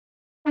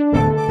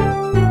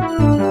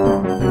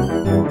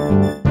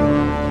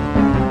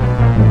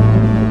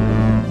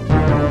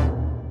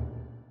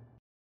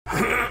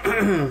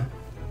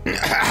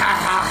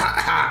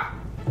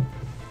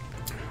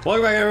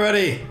Welcome back,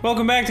 everybody.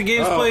 Welcome back to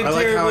Games Played I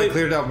like Terribly. how I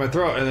cleared out my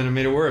throat and then it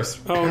made it worse.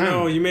 Oh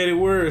no, you made it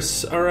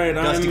worse. Alright,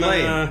 Dusty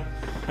I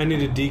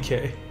need a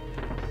DK.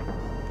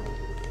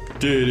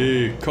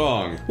 Diddy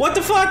Kong. What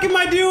the fuck am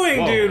I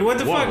doing, Whoa, dude? What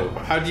the whoa.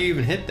 fuck? How'd you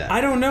even hit that?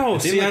 I don't know.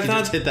 It seemed See, like I you thought...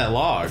 just hit that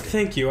log.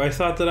 Thank you. I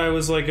thought that I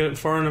was like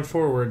far enough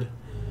forward.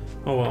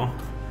 Oh well.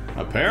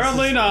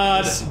 Apparently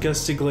not. This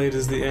gusty glade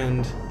is the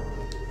end.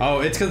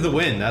 Oh, it's because of the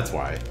wind, that's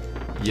why.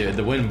 Yeah,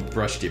 the wind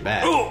brushed you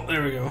back. Oh,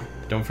 there we go.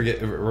 Don't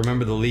forget,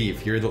 remember the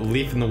leaf. You're the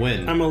leaf in the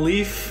wind. I'm a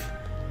leaf.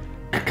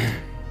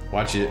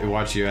 Watch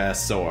your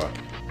ass soar.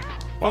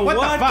 Oh,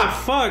 what the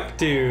fuck,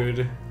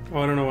 dude?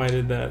 Oh, I don't know why I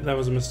did that. That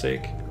was a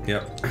mistake.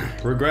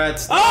 Yep.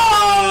 Regrets.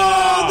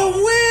 Oh, the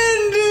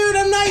wind, dude!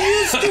 I'm not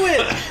used to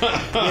it!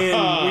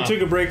 Man, we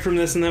took a break from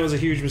this and that was a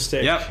huge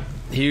mistake. Yep.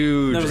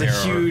 Huge That was a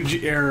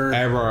huge error.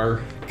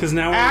 Error. Because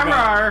now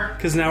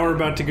we're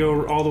about to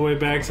go all the way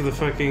back to the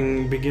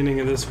fucking beginning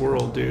of this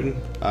world, dude.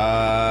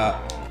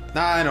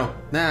 Nah, I don't.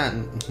 Not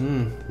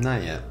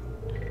yet.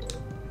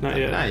 Not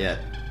yet. Not yet.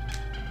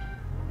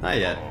 Not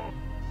yet.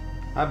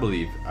 I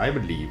believe.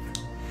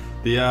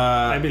 The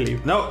I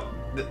believe. No.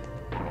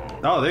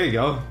 Oh, there you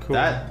go. Cool.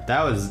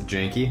 That was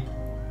janky.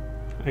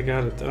 I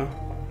got it though.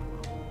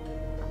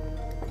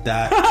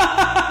 That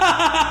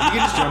you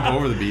can just jump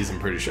over the bees. I'm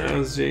pretty sure. That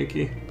was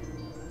janky.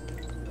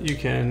 You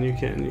can.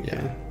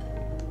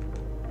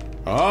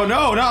 Oh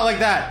no, not like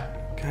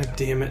that. God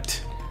damn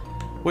it.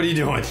 What are you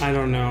doing? I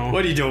don't know.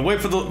 What are you doing? Wait,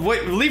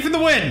 leaf in the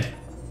wind.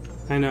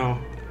 I know.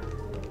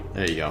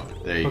 There you go.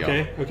 There you go.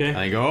 Okay.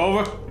 And you go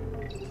over.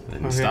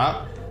 Then you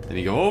stop. Then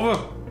you go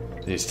over.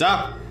 Then you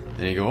stop.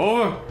 Then you go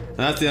over. And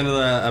that's the end of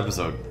the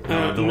episode.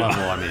 The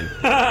level, I mean.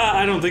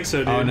 I don't think so,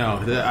 dude. Oh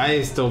no,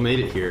 I still made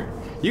it here.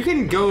 You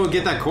can go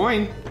get that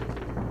coin.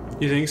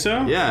 You think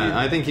so? Yeah,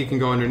 I think you can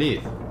go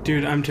underneath.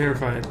 Dude, I'm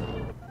terrified.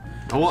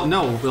 Oh, well,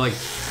 no, like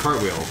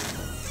cartwheel.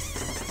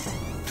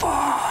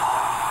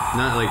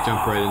 Not like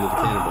jump right into the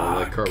cannonball,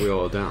 like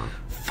cartwheel down.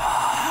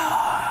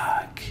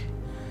 Fuck.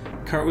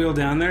 Cartwheel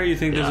down there? You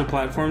think there's a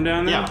platform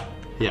down there?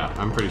 Yeah,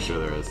 I'm pretty sure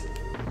there is.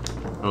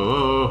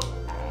 Oh.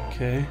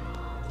 Okay.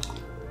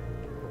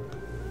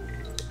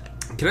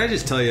 Can I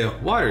just tell you,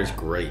 water is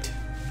great.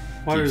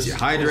 Water Keeps is you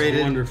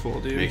hydrated. Wonderful,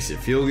 dude. Makes you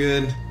feel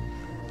good.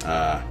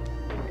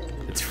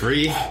 It's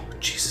free.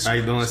 Jesus.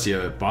 Unless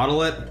you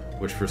bottle it,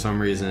 which for some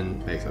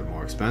reason makes it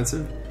more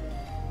expensive.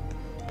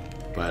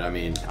 But I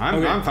mean,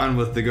 I'm fine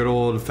with the good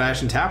old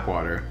fashioned tap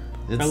water.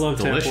 It's I love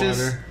delicious,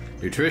 tap water.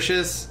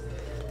 nutritious,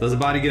 does the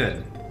body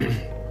good.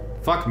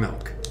 Fuck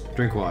milk.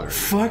 Drink water.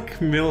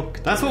 Fuck milk.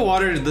 That's what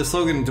water, the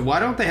slogan,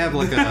 why don't they have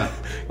like a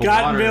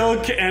Got water,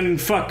 milk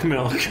and fuck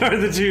milk are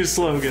the two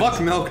slogans.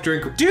 Fuck milk,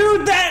 drink.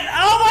 Dude, oh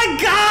my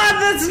god,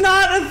 that's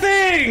not a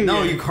thing!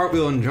 No, you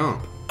cartwheel and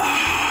jump.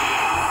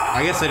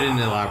 I guess I didn't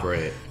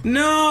elaborate.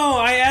 No,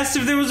 I asked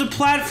if there was a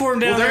platform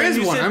down there. Well, there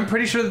is one. I'm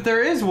pretty sure that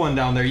there is one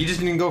down there. You just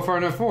didn't go far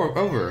enough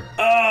over.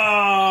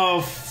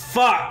 Oh,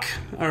 fuck.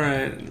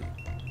 Alright.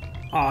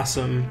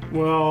 Awesome.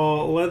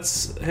 Well,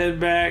 let's head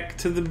back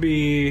to the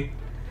B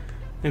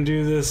and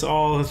do this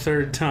all a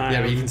third time.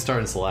 Yeah, but you can start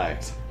and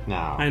select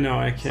now. I know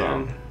I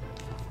can. So.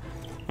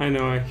 I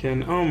know I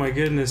can. Oh my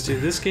goodness,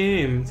 dude! This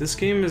game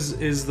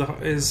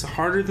is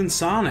harder than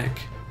Sonic.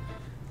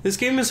 This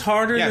game is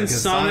harder than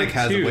Sonic 2.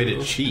 has a way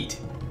to cheat.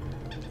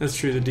 That's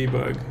true. The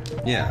debug.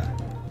 Yeah.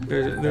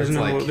 There's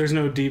no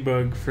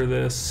debug for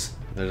this.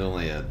 There's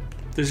only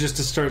There's just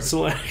a start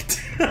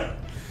select.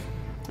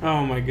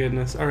 Oh my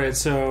goodness. All right,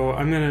 so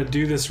I'm gonna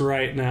do this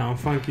right now.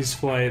 Funky's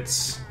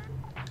Flights.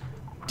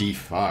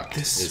 Defucked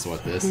is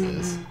what this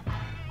is.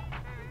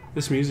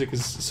 This music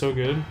is so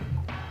good.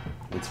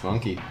 It's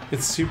funky.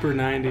 It's super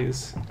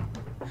 90s.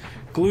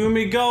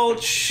 Gloomy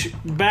Gulch,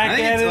 back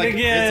at it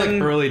again. It's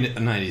like early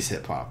 90s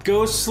hip hop.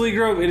 Ghostly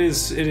Grove, it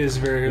is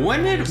very early.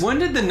 When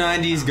did the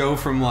 90s go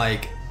from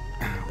like,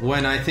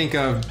 when I think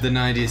of the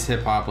 90s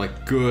hip hop,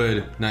 like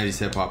good 90s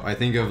hip hop, I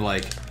think of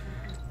like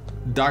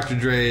Dr.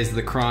 Dre's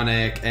The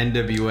Chronic,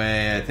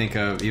 NWA, I think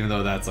of, even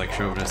though that's like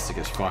chauvinistic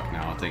as fuck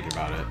now, thinking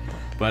about it.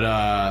 But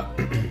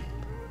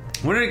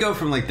when did it go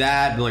from like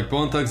that to like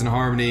Bone Thugs and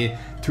Harmony,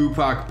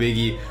 Tupac,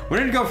 Biggie? When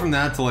did it go from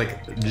that to like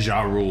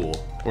Ja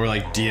Rule or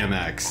like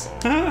DMX?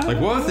 Like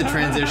what was the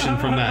transition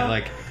from that?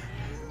 Like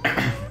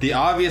the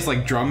obvious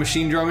like drum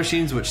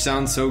machines, which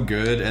sound so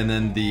good, and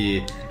then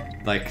the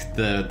like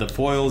the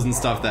foils and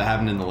stuff that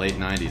happened in the late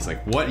 90s.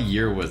 Like what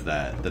year was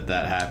that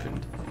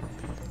happened?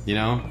 You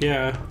know?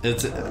 Yeah.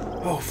 It's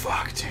oh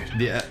fuck, dude.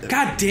 Yeah.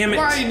 God damn it.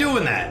 Why are you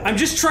doing that? I'm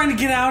just trying to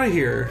get out of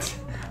here.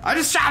 I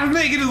just tried to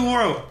make it to the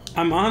world.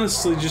 I'm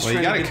honestly just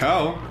trying to Well, you got a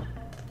Co.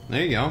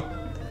 There you go.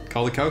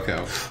 Call the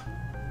Coco.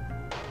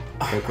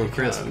 Coco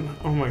Crisp.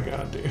 Oh my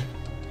god, dude.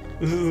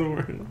 This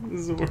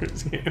is the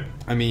worst game.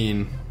 I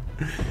mean,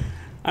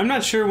 I'm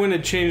not sure when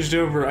it changed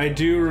over. I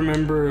do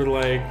remember,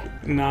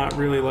 like, not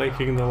really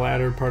liking the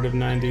latter part of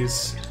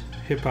 90s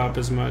hip-hop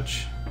as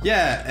much.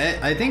 Yeah,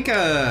 I think,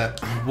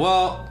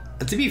 well,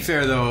 to be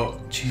fair,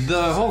 though,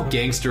 the whole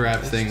gangster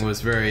rap thing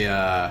was very,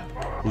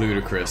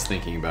 ludicrous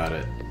thinking about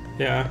it.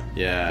 Yeah.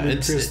 Yeah,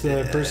 Ludacris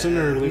the person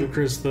or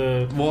Ludacris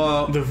the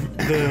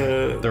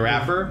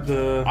rapper.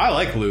 I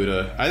like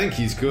Luda. I think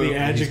he's good. The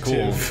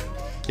adjective. He's cool.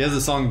 He has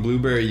a song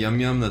 "Blueberry Yum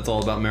Yum" that's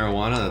all about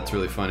marijuana. That's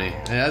really funny.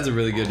 It has a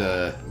really good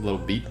little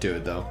beat to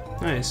it, though.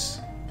 Nice.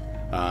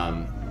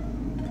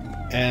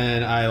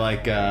 And I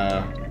like.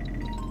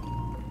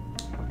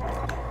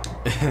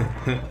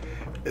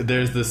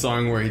 There's this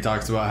song where he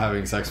talks about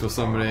having sex with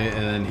somebody, and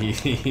then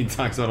he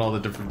talks about all the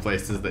different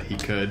places that he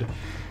could.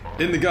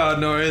 In the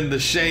garden or in the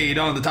shade,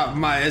 on the top of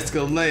my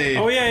Escalade.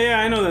 Oh yeah,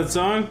 I know that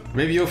song.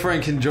 Maybe your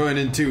friend can join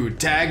in too.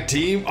 Tag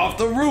team off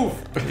the roof.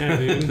 Yeah,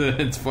 dude.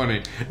 It's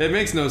funny. It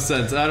makes no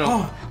sense. I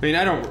don't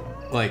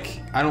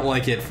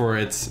like it for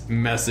its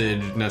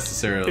message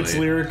necessarily. Its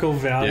lyrical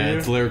value. Yeah,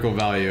 its lyrical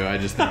value. I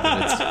just think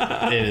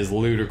that it is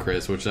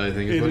ludicrous, which I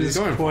think is what he's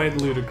going for. It is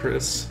quite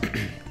ludicrous.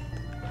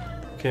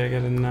 Okay, I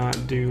gotta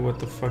not do what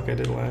the fuck I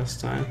did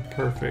last time.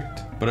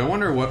 Perfect. But I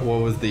wonder what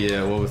was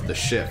the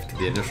shift,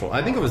 the initial.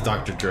 I think it was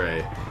Dr.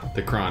 Dre,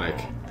 the Chronic.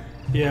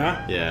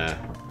 Yeah. Yeah.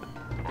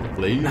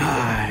 Lady.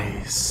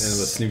 Nice. And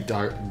the Snoop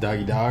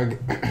Doggy Dogg.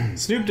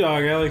 Snoop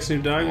Dogg. I like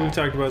Snoop Dogg. We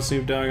talked about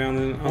Snoop Dogg on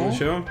the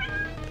show.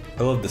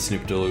 I love the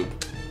Snoop Daloop.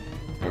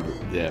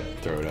 Yeah,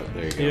 throw it up.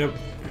 There you go. Yep.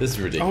 This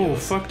is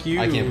ridiculous. Oh, fuck you.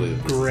 I can't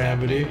believe this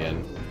Gravity. is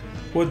happening again.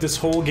 What, this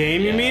whole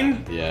game, you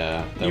mean?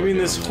 Yeah. You mean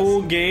this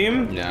whole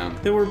game? Yeah.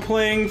 That we're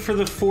playing for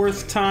the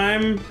 4th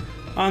time?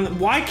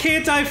 Why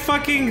can't I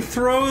fucking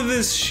throw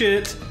this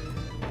shit?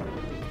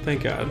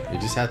 Thank God. You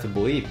just have to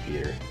believe,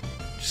 Peter.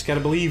 Just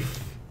gotta believe.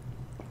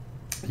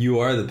 You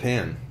are the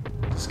pan.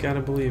 Just gotta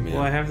believe. Yeah.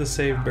 Well, I have the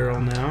save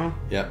barrel now.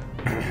 Yep.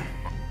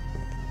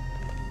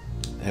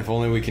 If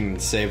only we can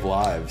save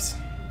lives.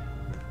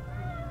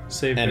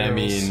 Save and barrels. I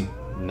mean,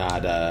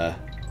 not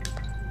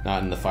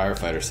in the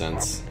firefighter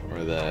sense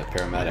or the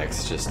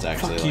paramedics. Just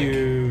actually Fuck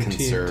you,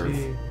 conserve.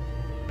 TNT.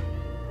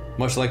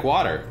 Much like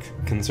water,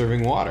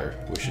 conserving water.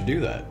 We should do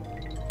that.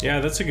 Yeah,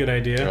 that's a good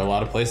idea. There are a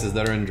lot of places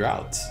that are in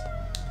droughts,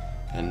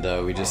 and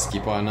we just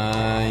keep on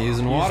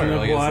using water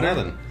like water? it's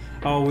nothing.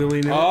 Oh,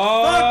 willy-nilly.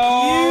 Oh,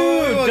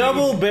 fuck you!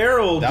 Double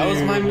barrel, dude. That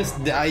was my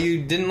mistake.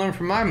 You didn't learn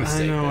from my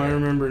mistake. I know. there. I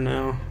remember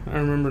now. I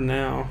remember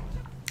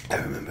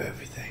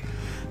everything.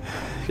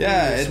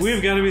 Yeah,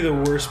 we've got to be the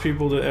worst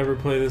people to ever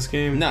play this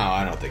game. No,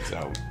 I don't think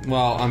so.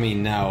 Well, I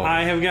mean, now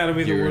I have got to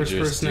be the worst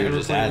person to ever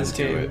just play this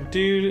adding to game, it.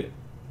 dude.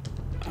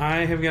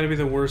 I have got to be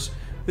the worst.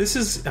 This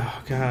is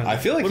God. I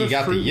feel like you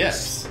got the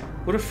yes.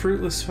 What a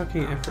fruitless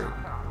fucking effort.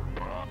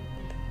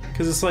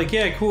 Because it's like,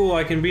 yeah, cool,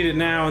 I can beat it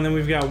now, and then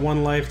we've got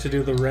one life to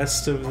do the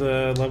rest of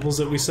the levels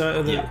that we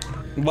saw. Yeah.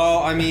 Well,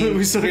 I mean,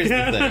 here's the thing.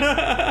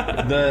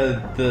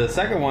 the The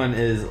second one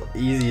is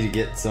easy to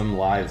get some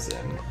lives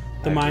in.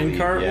 The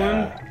minecart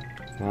one?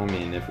 Well, I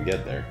mean, if we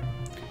get there.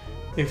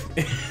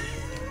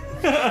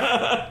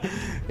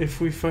 If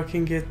we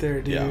fucking get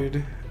there, dude.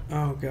 Yeah.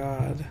 Oh,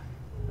 God.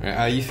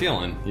 How you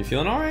feeling? You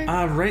feeling alright?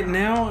 Right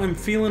now, I'm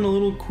feeling a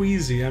little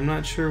queasy. I'm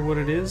not sure what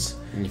it is.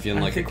 You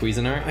feeling like a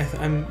Cuisinart?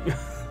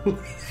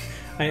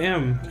 I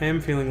am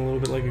feeling a little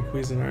bit like a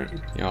Cuisinart.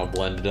 You know,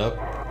 blended up.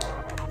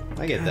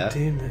 I get that.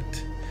 Damn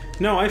it.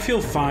 No, I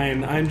feel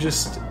fine. I'm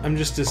just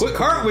disappointed. Quit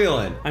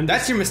cartwheeling!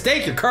 That's your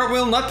mistake. You're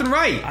cartwheeling left and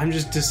right. I'm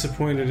just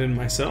disappointed in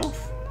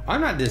myself. I'm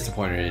not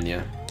disappointed in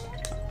you.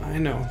 I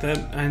know, but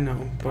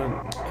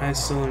I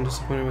still am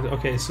disappointed with.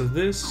 Okay, so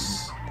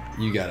this.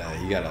 You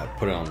gotta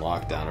put it on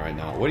lockdown right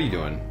now. What are you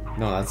doing?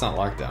 No, that's not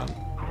lockdown.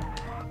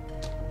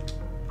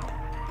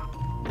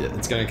 Yeah,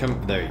 it's gonna come.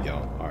 There you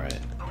go. All right.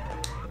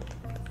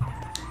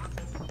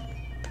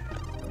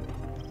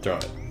 Throw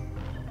it.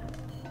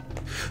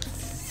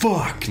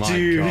 Fuck, My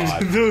dude.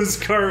 God. Those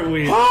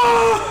cartwheels.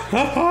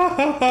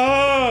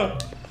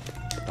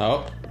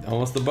 Oh,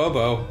 almost the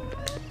Bobo.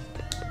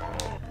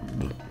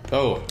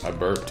 Oh, I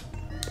burped.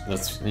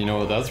 You know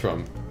what that's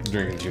from?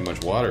 Drinking too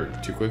much water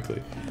too quickly.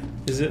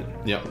 Is it?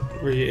 Yep.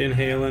 Were you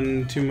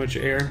inhaling too much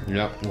air?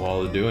 Yep,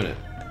 while doing it.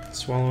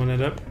 Swallowing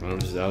it up? I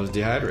was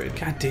dehydrated.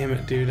 God damn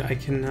it, dude. I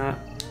cannot.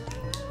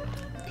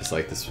 Just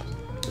like this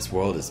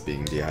world is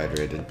being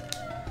dehydrated.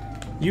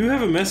 You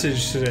have a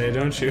message today,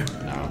 don't you?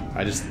 No,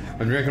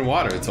 I'm drinking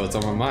water, so it's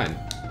on my mind.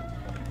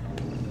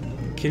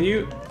 Can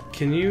you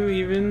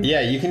even?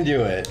 Yeah, you can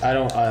do it.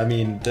 I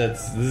mean,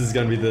 this is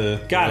gonna be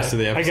the rest of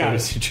the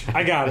episode.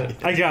 I got it.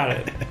 All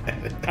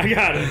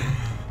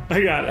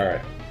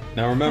right.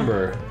 Now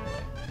remember,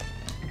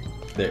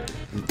 there.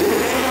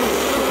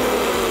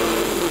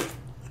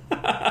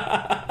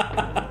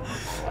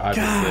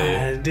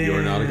 Obviously,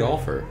 you're not a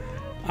golfer.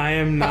 I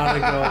am not a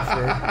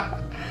golfer.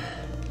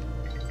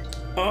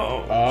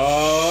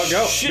 Oh,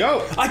 go, shit.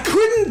 go! I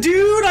couldn't,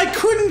 dude. I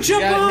couldn't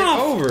jump off. Hit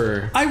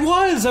over. I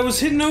was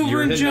hitting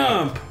over and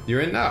jump.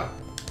 You're in now.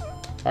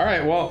 All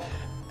right. Well,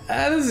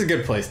 this is a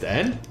good place to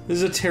end. This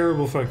is a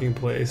terrible fucking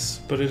place,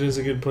 but it is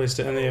a good place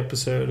to end the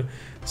episode.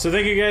 So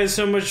thank you guys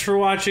so much for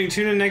watching.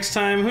 Tune in next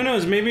time. Who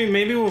knows? Maybe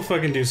we'll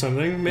fucking do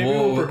something. Maybe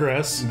we'll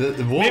progress.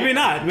 Maybe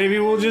not. Maybe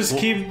we'll just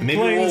keep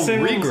playing the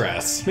same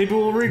regress. Maybe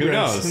we'll regress. Who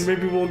knows?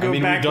 Maybe we'll go backwards.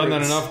 We've done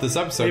that enough this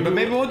episode, but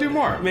maybe we'll do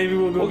more. Maybe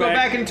we'll go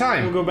back in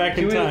time. We'll go back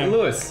in time.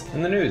 Lewis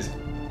in the news.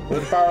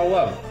 with the power of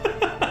love.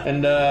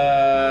 And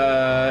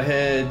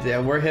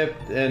we're hip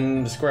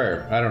and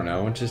square. I don't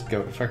know. Just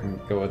fucking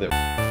go with it.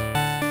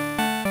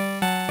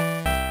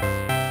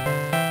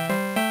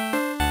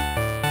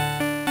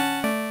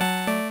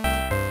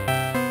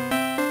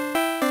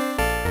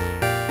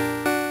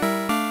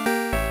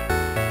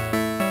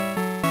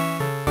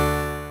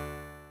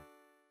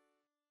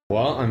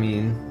 Well, I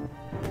mean,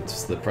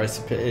 it's the price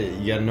to pay.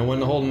 You gotta know when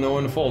to hold them, know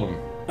when to fold them.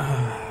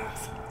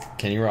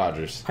 Kenny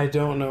Rogers. I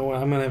don't know.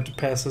 I'm gonna have to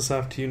pass this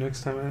off to you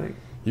next time, I think.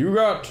 You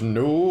got to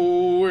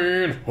know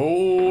when to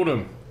hold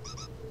them.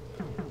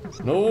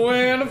 Know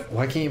when to...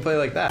 Why can't you play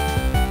like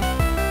that?